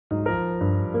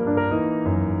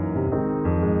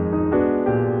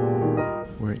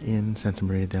in Santa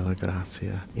Maria della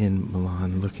Grazia in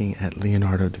Milan looking at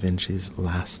Leonardo da Vinci's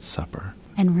Last Supper.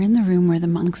 And we're in the room where the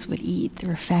monks would eat, the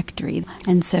refectory.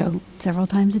 And so several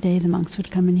times a day the monks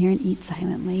would come in here and eat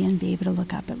silently and be able to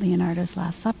look up at Leonardo's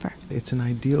Last Supper. It's an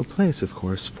ideal place, of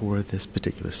course, for this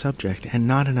particular subject, and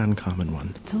not an uncommon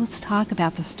one. So let's talk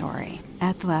about the story.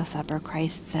 At the Last Supper,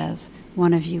 Christ says,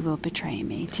 "One of you will betray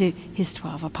me," to his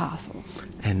 12 apostles.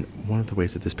 And one of the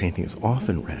ways that this painting is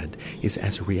often read is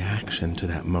as a reaction to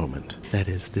that moment. That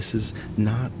is, this is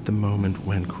not the moment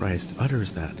when Christ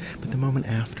utters that, but the moment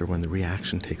after when the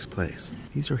reaction takes place.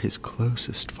 These are his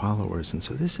closest followers, and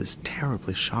so this is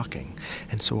terribly shocking.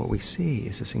 And so what we see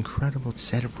is this incredible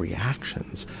set of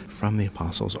reactions from the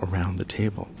apostles around the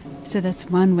table. So that's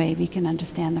one way we can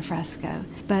understand the fresco.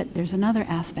 But there's another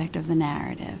aspect of the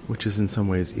narrative, which is in some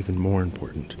ways even more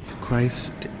important.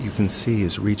 Christ, you can see,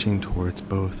 is reaching towards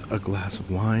both a glass of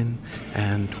wine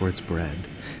and towards bread.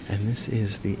 And this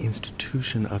is the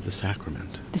institution of the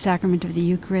sacrament. The sacrament of the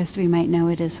Eucharist, we might know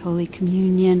it as Holy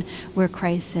Communion, where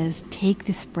Christ says, "Take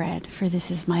this bread, for this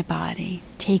is my body.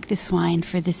 Take this wine,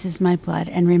 for this is my blood,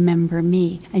 and remember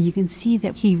me." And you can see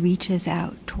that he reaches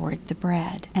out toward the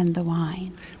bread and the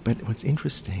wine. But what's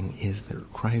interesting is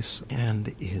that Christ's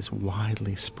hand is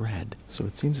widely spread. So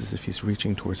it seems as if he's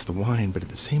reaching towards the wine, but at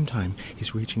the same time,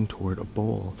 he's reaching toward a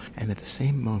bowl. And at the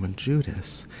same moment,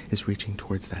 Judas is reaching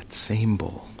towards that same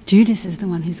bowl. Judas is the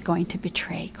one who's going to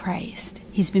betray Christ.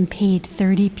 He's been paid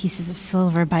 30 pieces of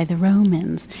silver by the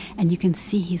Romans, and you can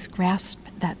see he's grasped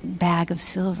that bag of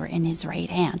silver in his right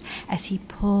hand as he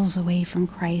pulls away from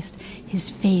Christ, his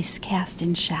face cast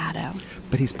in shadow.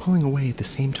 But he's pulling away at the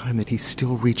same time that he's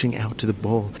still reaching out to the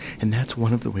bowl, and that's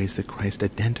one of the ways that Christ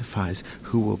identifies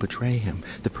who will betray him,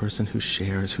 the person who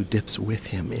shares, who dips with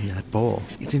him in that bowl.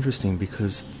 It's interesting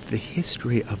because the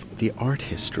history of the art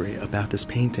history about this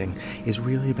painting is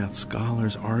really about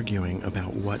scholars arguing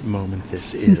about what moment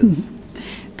this is.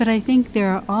 But I think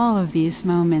there are all of these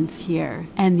moments here,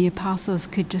 and the apostles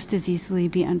could just as easily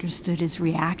be understood as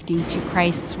reacting to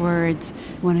Christ's words,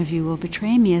 "One of you will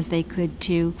betray me," as they could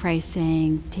to Christ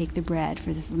saying, "Take the bread,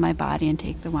 for this is my body, and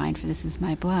take the wine, for this is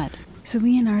my blood." So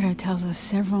Leonardo tells us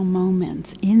several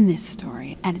moments in this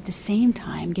story, and at the same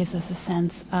time gives us a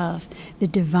sense of the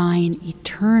divine,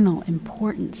 eternal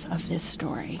importance of this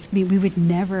story. I mean, we would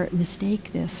never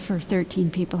mistake this for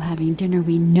 13 people having dinner.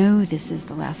 We know this is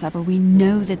the Last Supper. We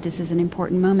know that this is an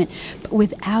important moment, but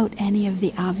without any of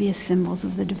the obvious symbols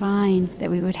of the divine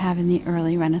that we would have in the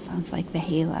early Renaissance, like the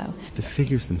halo. The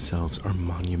figures themselves are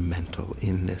monumental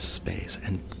in this space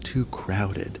and too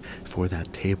crowded for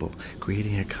that table,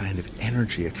 creating a kind of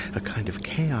energy, a kind of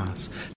chaos